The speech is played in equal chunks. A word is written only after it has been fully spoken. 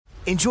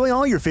Enjoy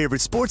all your favorite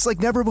sports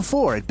like never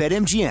before at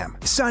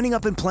BetMGM. Signing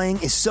up and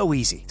playing is so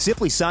easy.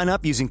 Simply sign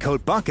up using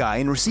code Buckeye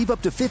and receive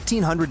up to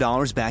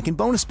 $1,500 back in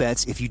bonus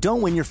bets if you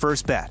don't win your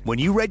first bet. When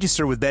you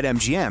register with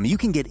BetMGM, you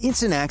can get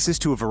instant access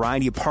to a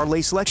variety of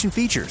parlay selection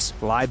features,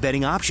 live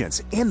betting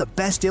options, and the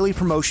best daily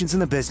promotions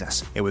in the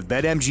business. And with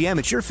BetMGM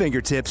at your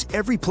fingertips,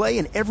 every play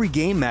and every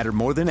game matter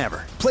more than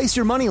ever. Place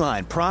your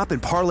moneyline, prop,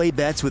 and parlay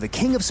bets with the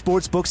king of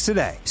sportsbooks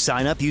today.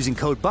 Sign up using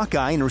code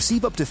Buckeye and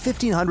receive up to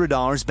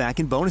 $1,500 back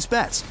in bonus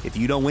bets if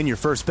you don't win your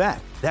first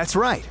bet. That's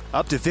right,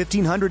 up to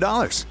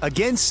 $1,500.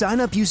 Again, sign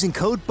up using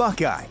code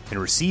Buckeye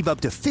and receive up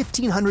to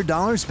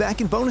 $1,500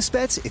 back in bonus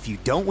bets if you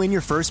don't win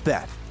your first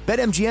bet.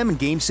 BetMGM and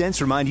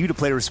GameSense remind you to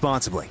play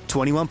responsibly.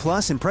 21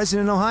 plus and present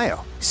in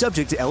Ohio.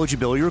 Subject to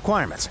eligibility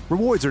requirements.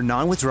 Rewards are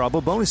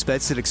non-withdrawable bonus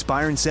bets that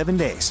expire in 7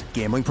 days.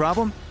 Gambling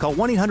problem? Call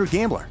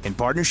 1-800-GAMBLER in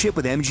partnership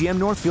with MGM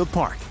Northfield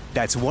Park.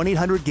 That's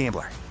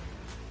 1-800-GAMBLER.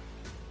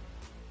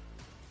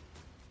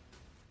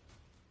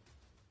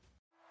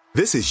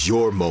 This is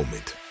your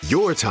moment,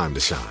 your time to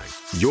shine,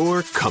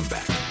 your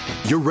comeback.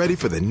 You're ready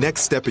for the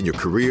next step in your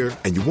career,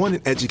 and you want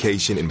an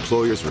education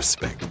employers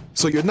respect.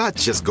 So you're not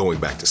just going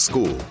back to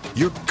school,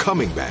 you're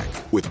coming back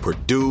with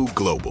Purdue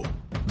Global.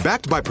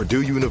 Backed by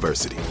Purdue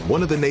University,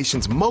 one of the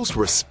nation's most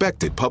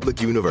respected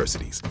public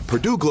universities,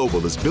 Purdue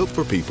Global is built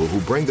for people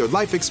who bring their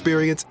life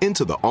experience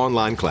into the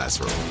online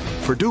classroom.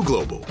 Purdue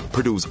Global,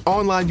 Purdue's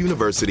online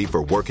university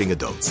for working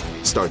adults.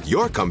 Start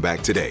your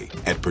comeback today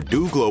at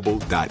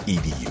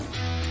purdueglobal.edu.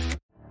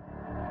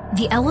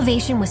 The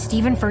Elevation with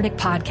Stephen Furtick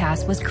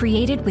podcast was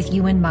created with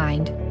you in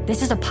mind.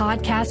 This is a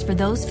podcast for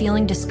those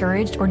feeling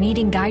discouraged or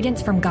needing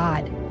guidance from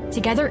God.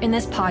 Together in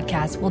this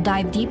podcast, we'll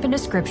dive deep into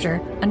Scripture,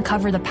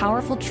 uncover the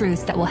powerful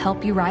truths that will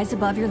help you rise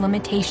above your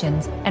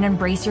limitations and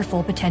embrace your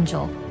full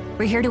potential.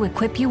 We're here to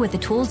equip you with the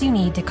tools you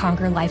need to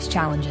conquer life's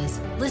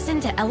challenges.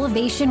 Listen to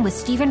Elevation with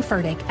Stephen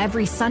Furtick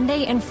every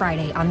Sunday and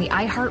Friday on the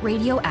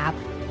iHeartRadio app,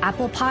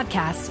 Apple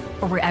Podcasts,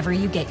 or wherever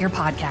you get your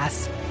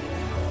podcasts.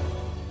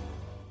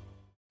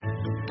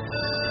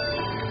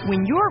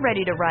 When you're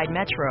ready to ride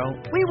Metro,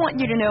 we want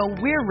you to know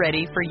we're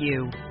ready for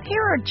you.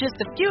 Here are just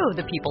a few of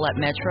the people at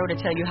Metro to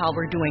tell you how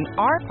we're doing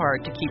our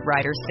part to keep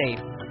riders safe.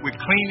 We're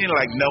cleaning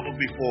like never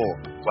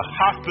before, with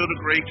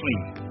hospital-grade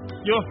cleaning.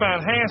 You'll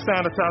find hand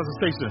sanitizer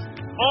stations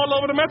all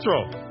over the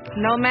Metro.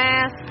 No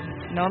mask,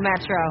 no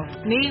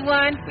Metro. Need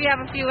one? We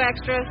have a few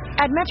extras.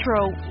 At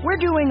Metro,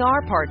 we're doing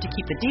our part to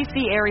keep the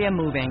D.C. area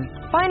moving.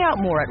 Find out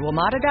more at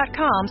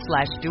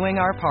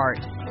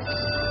WMATA.com/doingourpart.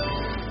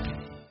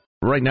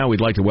 Right now, we'd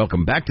like to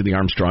welcome back to the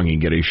Armstrong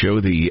and Getty Show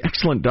the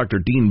excellent Dr.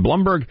 Dean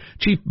Blumberg,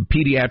 Chief of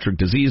Pediatric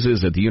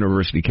Diseases at the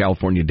University of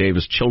California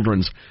Davis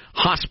Children's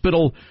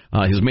Hospital.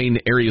 His main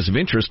areas of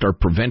interest are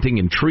preventing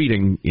and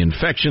treating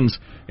infections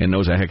and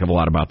knows a heck of a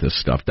lot about this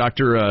stuff.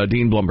 Dr.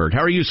 Dean Blumberg,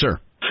 how are you, sir?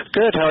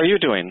 Good. How are you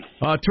doing?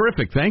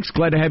 Terrific. Thanks.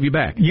 Glad to have you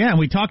back. Yeah,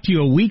 we talked to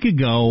you a week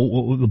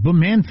ago, but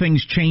man,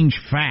 things change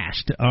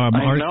fast. I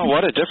know.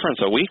 What a difference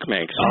a week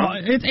makes. Huh?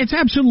 It's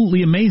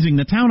absolutely amazing.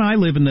 The town I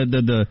live in,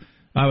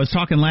 I was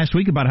talking last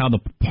week about how the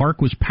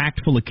park was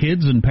packed full of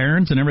kids and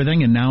parents and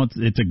everything, and now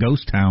it's a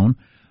ghost town.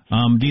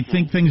 Do you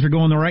think things are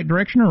going the right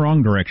direction or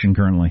wrong direction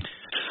currently?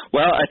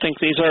 Well, I think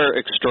these are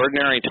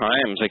extraordinary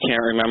times. I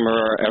can't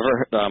remember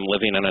ever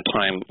living in a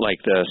time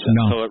like this.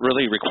 No. So it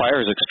really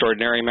requires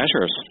extraordinary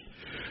measures.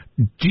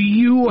 Do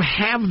you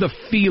have the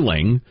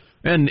feeling,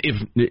 and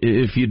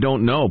if you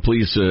don't know,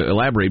 please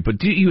elaborate, but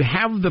do you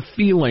have the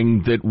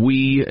feeling that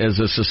we as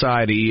a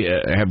society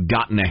have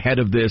gotten ahead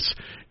of this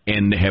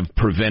and have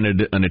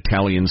prevented an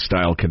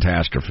Italian-style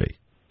catastrophe?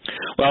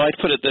 Well, I'd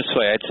put it this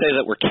way. I'd say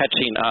that we're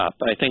catching up.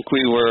 I think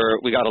we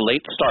got a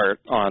late start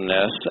on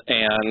this,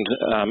 and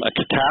a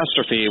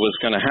catastrophe was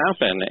going to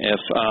happen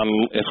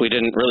if we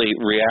didn't really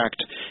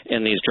react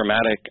in the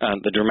dramatic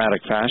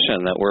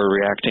fashion that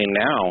we're reacting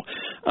now.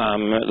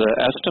 The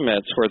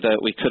estimates were that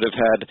we could have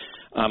had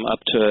up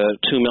to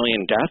 2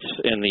 million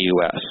deaths in the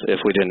U.S. if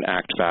we didn't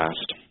act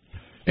fast.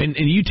 And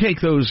you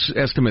take those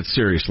estimates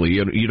seriously.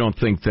 You don't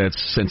think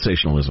that's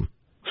sensationalism?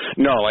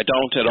 No, I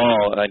don't at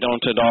all. I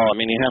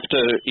mean, you have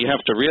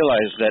to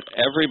realize that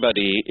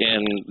everybody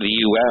in the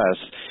U.S.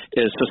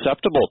 is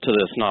susceptible to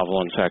this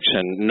novel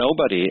infection.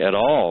 Nobody at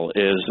all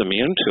is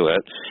immune to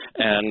it,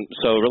 and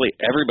so really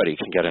everybody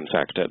can get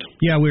infected.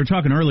 Yeah, we were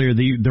talking earlier.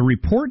 The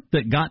report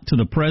that got to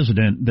the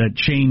president that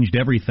changed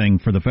everything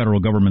for the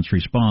federal government's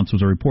response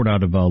was a report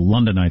out of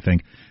London, I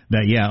think,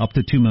 that, up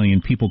to 2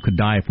 million people could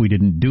die if we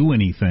didn't do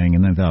anything,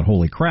 and then thought,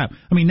 holy crap.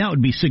 I mean, that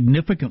would be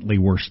significantly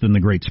worse than the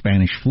Great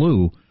Spanish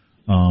Flu.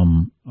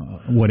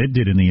 What it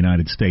did in the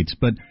United States.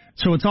 But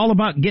so it's all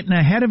about getting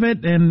ahead of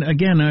it. And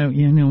again,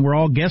 we're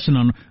all guessing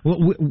on.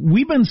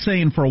 We've been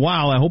saying for a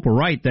while, I hope we're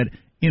right, that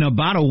in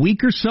about a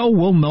week or so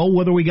we'll know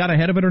whether we got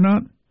ahead of it or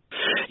not.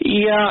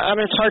 Yeah, I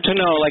mean, it's hard to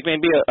know. Like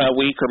maybe a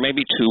week or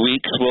maybe 2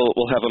 weeks,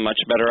 we'll have a much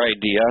better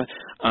idea.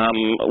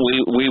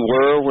 We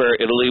were where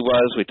Italy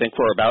was. We think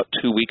we're about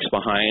 2 weeks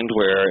behind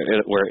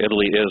where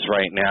Italy is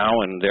right now,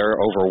 and they're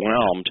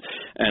overwhelmed.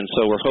 And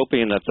so we're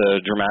hoping that the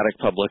dramatic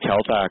public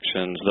health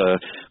actions, the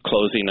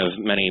closing of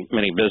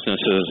many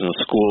businesses and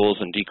schools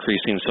and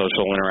decreasing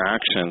social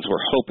interactions,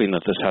 we're hoping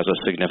that this has a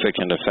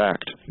significant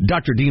effect.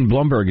 Dr. Dean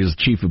Blumberg is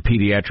Chief of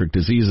Pediatric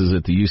Diseases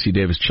at the UC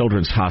Davis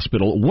Children's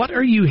Hospital. What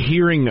are you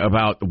hearing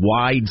about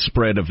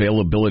widespread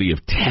availability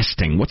of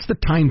testing? What's the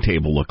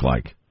timetable look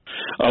like?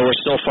 We're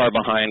still far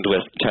behind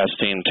with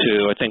testing,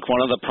 too. I think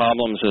one of the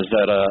problems is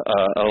that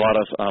a lot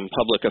of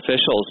public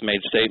officials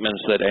made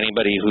statements that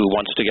anybody who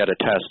wants to get a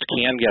test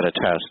can get a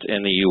test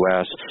in the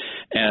U.S.,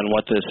 and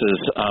what this has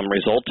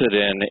resulted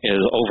in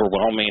is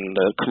overwhelming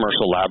the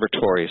commercial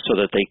laboratories so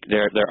that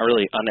they're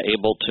really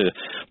unable to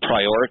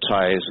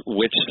prioritize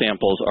which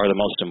samples are the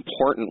most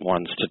important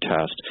ones to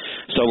test.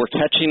 So we're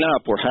catching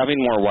up. We're having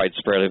more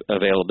widespread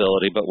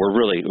availability, but we're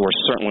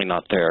certainly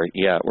not there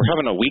yet. We're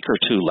having a week or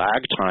two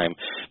lag time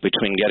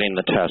between getting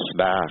the tests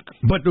back.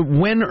 But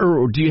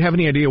do you have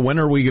any idea when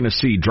are we going to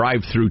see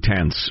drive-through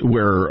tents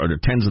where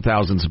tens of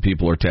thousands of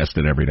people are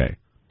tested every day?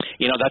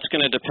 That's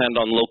going to depend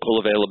on local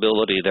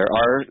availability. There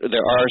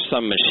are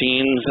some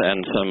machines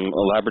and some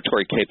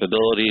laboratory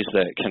capabilities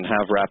that can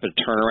have rapid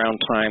turnaround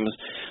times,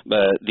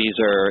 but these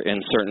are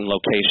in certain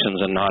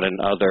locations and not in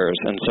others.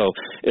 And so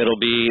it'll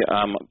be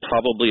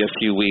probably a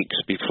few weeks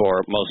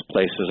before most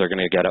places are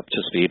going to get up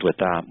to speed with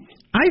that.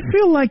 I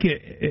feel like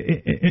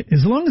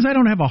as long as I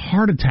don't have a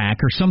heart attack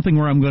or something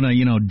where I'm going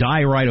to,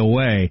 die right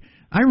away,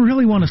 I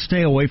really want to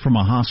stay away from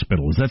a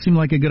hospital. Does that seem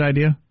like a good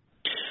idea?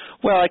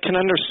 Well, I can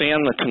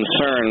understand the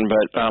concern,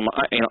 but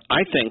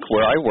I think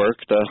where I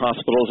work, the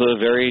hospital is a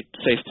very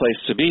safe place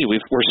to be. We're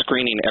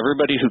screening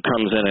everybody who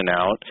comes in and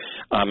out.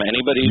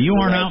 Anybody. You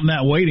aren't out in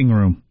that waiting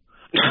room.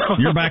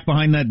 You're back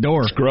behind that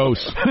door. It's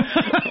gross.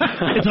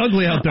 It's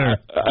ugly out there.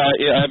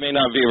 I may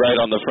not be right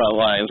on the front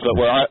lines,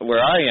 but where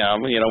I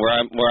am, where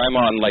I'm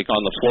on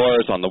on the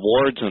floors, on the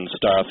wards and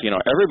stuff,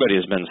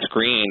 everybody's been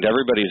screened.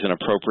 Everybody's in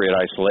appropriate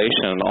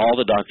isolation. All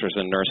the doctors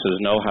and nurses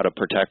know how to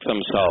protect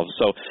themselves.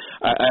 So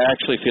I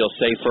actually feel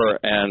safer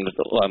and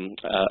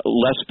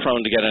less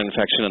prone to get an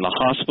infection in the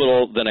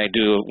hospital than I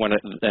do when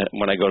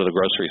I go to the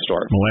grocery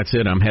store. Well, that's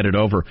it. I'm headed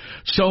over.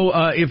 So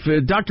if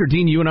Dr.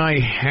 Dean, you and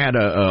I had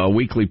a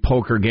weekly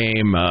poker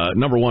game,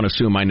 number one,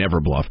 assume I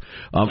never bluff.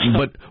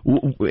 But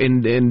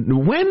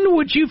when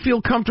would you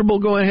feel comfortable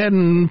going ahead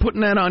and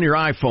putting that on your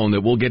iPhone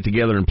that we'll get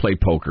together and play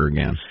poker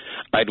again?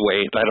 I'd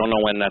wait. I don't know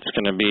when that's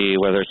going to be,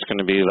 whether it's going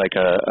to be like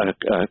a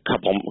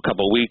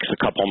couple weeks, a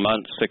couple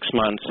months, 6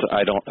 months.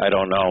 I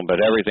don't know, but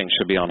everything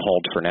should be on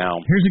hold for now.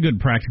 Here's a good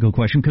practical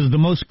question, because the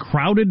most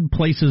crowded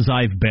places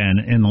I've been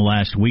in the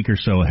last week or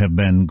so have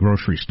been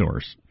grocery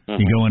stores.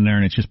 Mm-hmm. You go in there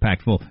and it's just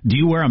packed full. Do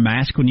you wear a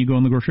mask when you go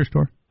in the grocery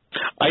store?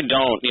 I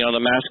don't. The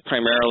mask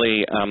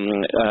primarily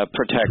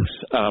protects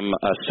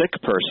a sick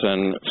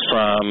person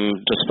from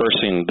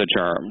dispersing the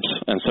germs,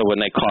 and so when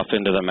they cough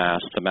into the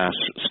mask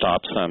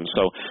stops them.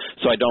 So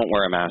I don't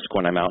wear a mask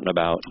when I'm out and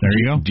about. There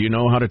you go. Do you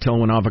know how to tell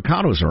when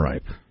avocados are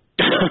ripe?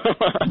 I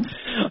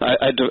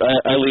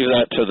leave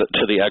that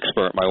to the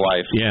expert, my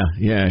wife.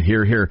 Yeah.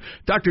 Here.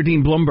 Dr.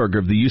 Dean Blumberg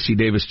of the UC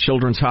Davis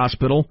Children's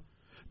Hospital.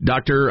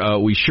 Doctor,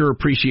 we sure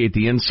appreciate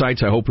the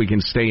insights. I hope we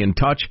can stay in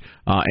touch,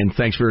 and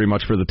thanks very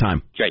much for the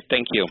time. Great,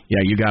 thank you.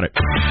 Yeah, you got it.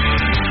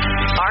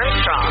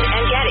 Armstrong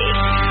and Getty.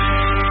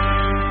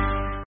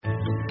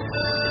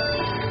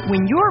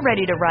 When you're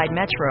ready to ride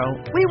Metro,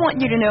 we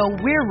want you to know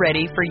we're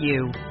ready for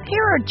you.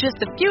 Here are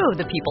just a few of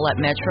the people at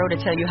Metro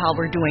to tell you how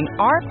we're doing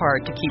our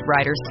part to keep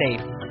riders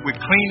safe. We're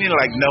cleaning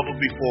like never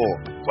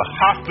before with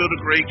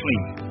hospital-grade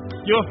cleaning.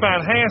 You'll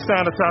find hand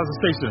sanitizer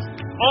stations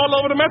all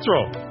over the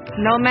Metro.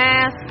 No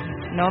mask.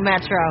 No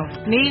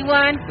Metro. Need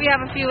one? We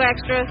have a few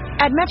extras.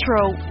 At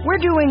Metro, we're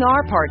doing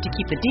our part to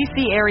keep the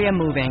D.C. area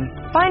moving.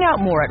 Find out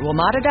more at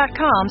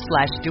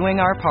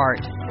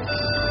WMATA.com/doingourpart.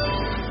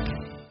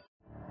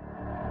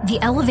 The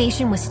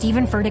Elevation with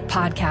Stephen Furtick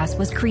podcast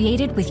was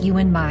created with you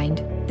in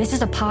mind. This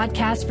is a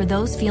podcast for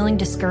those feeling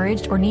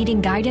discouraged or needing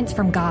guidance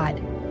from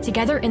God.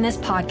 Together in this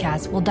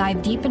podcast, we'll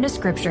dive deep into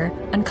Scripture,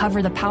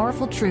 uncover the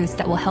powerful truths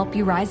that will help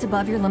you rise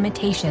above your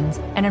limitations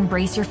and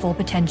embrace your full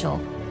potential.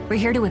 We're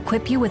here to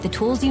equip you with the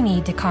tools you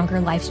need to conquer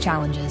life's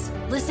challenges.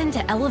 Listen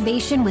to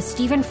Elevation with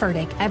Stephen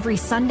Furtick every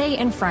Sunday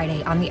and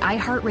Friday on the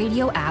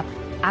iHeartRadio app,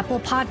 Apple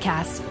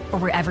Podcasts, or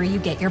wherever you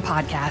get your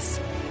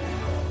podcasts.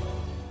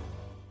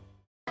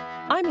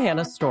 I'm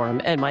Hannah Storm,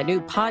 and my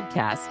new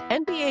podcast,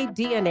 NBA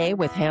DNA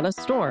with Hannah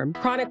Storm,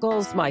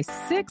 chronicles my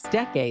 6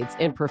 decades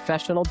in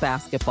professional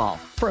basketball.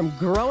 From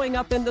growing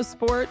up in the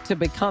sport to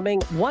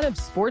becoming one of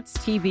sports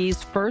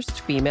TV's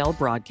first female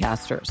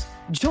broadcasters.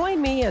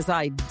 Join me as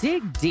I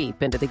dig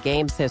deep into the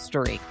game's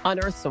history,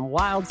 unearth some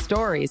wild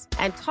stories,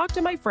 and talk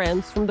to my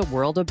friends from the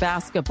world of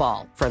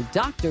basketball, from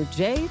Dr.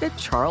 J to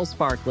Charles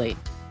Barkley.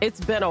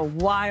 It's been a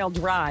wild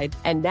ride,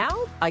 and now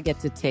I get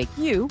to take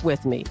you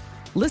with me.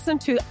 Listen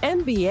to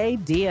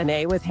NBA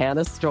DNA with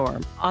Hannah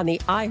Storm on the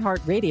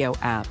iHeartRadio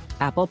app,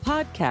 Apple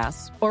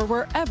Podcasts, or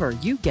wherever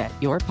you get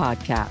your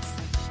podcasts.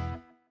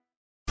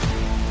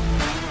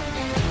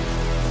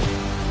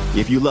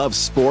 If you love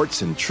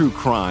sports and true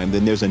crime,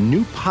 then there's a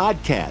new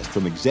podcast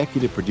from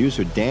executive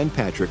producer Dan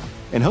Patrick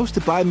and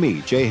hosted by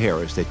me, Jay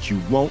Harris, that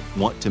you won't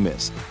want to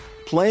miss.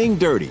 Playing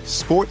Dirty: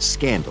 Sports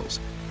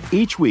Scandals.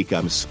 Each week,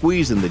 I'm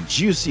squeezing the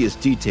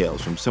juiciest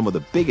details from some of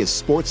the biggest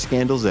sports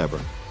scandals ever.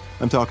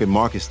 I'm talking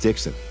Marcus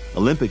Dixon,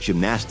 Olympic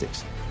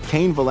gymnastics,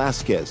 Cain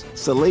Velasquez,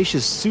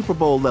 salacious Super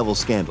Bowl-level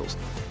scandals.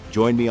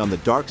 Join me on the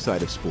dark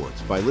side of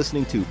sports by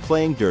listening to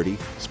Playing Dirty: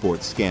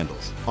 Sports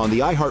Scandals on the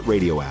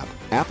iHeartRadio app,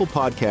 Apple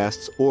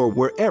Podcasts, or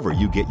wherever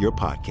you get your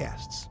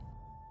podcasts.